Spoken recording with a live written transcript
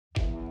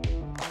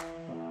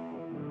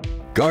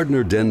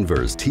Gardner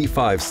Denver's T5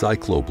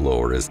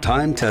 CycloBlower is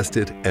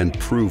time-tested and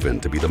proven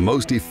to be the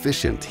most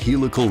efficient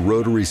helical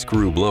rotary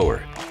screw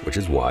blower, which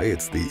is why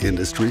it's the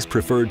industry's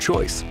preferred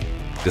choice.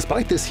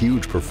 Despite this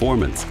huge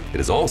performance, it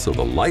is also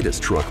the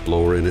lightest truck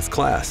blower in its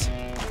class.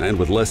 And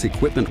with less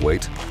equipment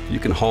weight, you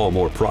can haul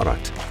more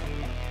product.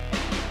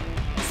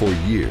 For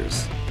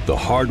years, the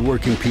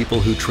hard-working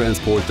people who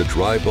transport the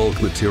dry bulk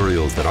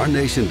materials that our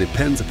nation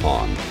depends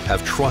upon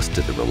have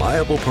trusted the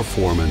reliable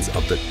performance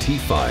of the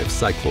T5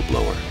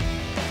 CycloBlower,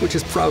 which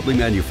is proudly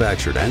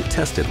manufactured and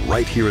tested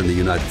right here in the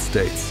United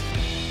States.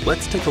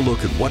 Let's take a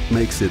look at what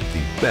makes it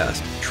the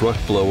best truck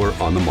blower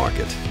on the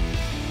market.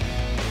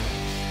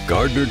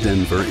 Gardner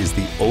Denver is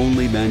the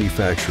only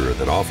manufacturer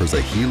that offers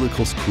a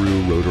helical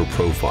screw rotor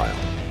profile.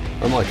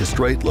 Unlike a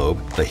straight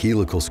lobe, the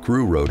helical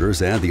screw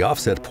rotors and the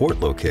offset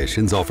port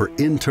locations offer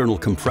internal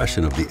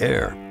compression of the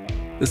air.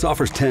 This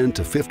offers 10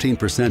 to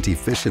 15%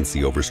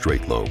 efficiency over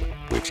straight lobe,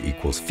 which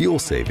equals fuel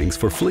savings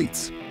for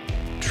fleets.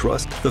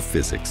 Trust the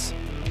physics.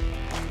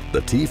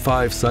 The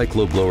T5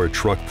 CycloBlower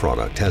truck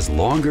product has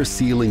longer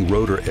sealing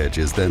rotor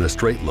edges than a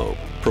straight lobe,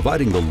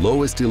 providing the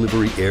lowest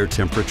delivery air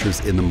temperatures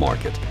in the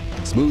market.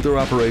 Smoother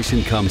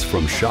operation comes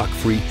from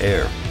shock-free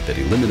air that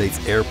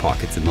eliminates air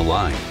pockets in the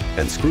line,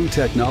 and screw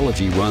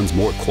technology runs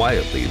more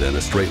quietly than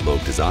a straight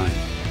lobe design.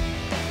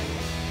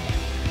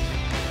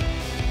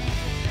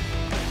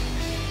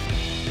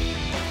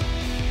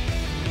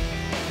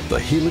 The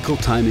helical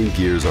timing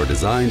gears are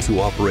designed to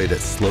operate at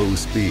slow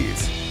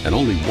speeds, and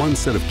only one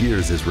set of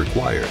gears is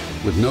required,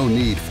 with no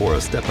need for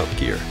a step-up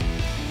gear.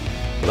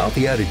 Without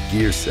the added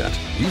gear set,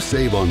 you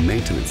save on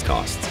maintenance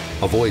costs,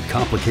 avoid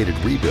complicated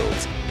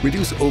rebuilds,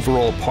 reduce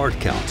overall part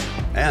count,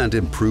 and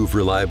improve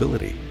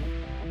reliability.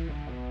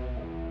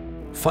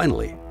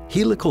 Finally,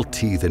 helical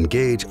teeth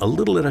engage a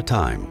little at a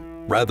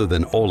time, rather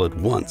than all at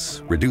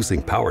once,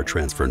 reducing power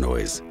transfer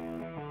noise.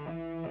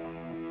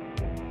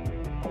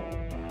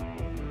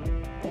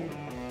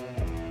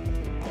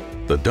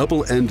 The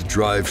double-end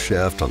drive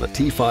shaft on the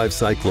T5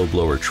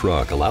 CycloBlower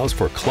truck allows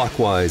for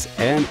clockwise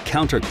and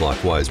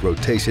counterclockwise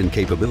rotation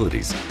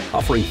capabilities,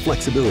 offering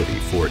flexibility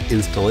for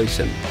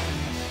installation.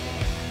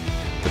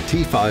 The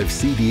T5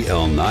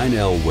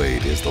 CDL9L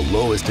weight is the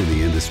lowest in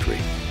the industry.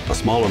 A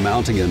smaller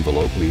mounting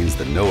envelope means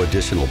that no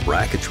additional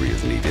bracketry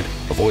is needed,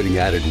 avoiding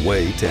added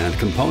weight and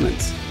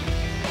components.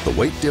 The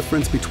weight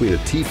difference between a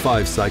T5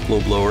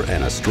 CycloBlower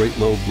and a straight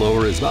lobe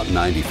blower is about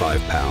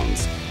 95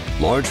 pounds.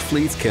 Large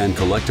fleets can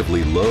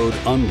collectively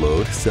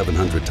load/unload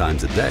 700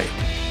 times a day.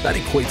 That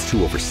equates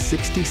to over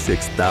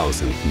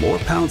 66,000 more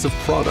pounds of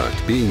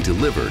product being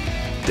delivered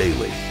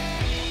daily.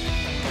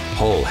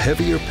 Haul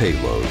heavier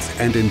payloads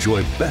and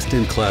enjoy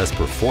best-in-class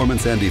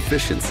performance and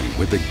efficiency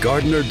with the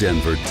Gardner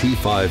Denver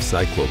T5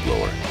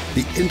 CycloBlower,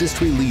 the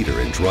industry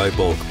leader in dry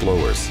bulk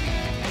blowers.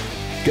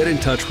 Get in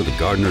touch with the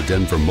Gardner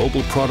Denver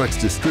Mobile Products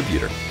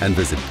Distributor and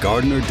visit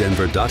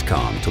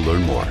gardnerdenver.com to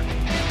learn more.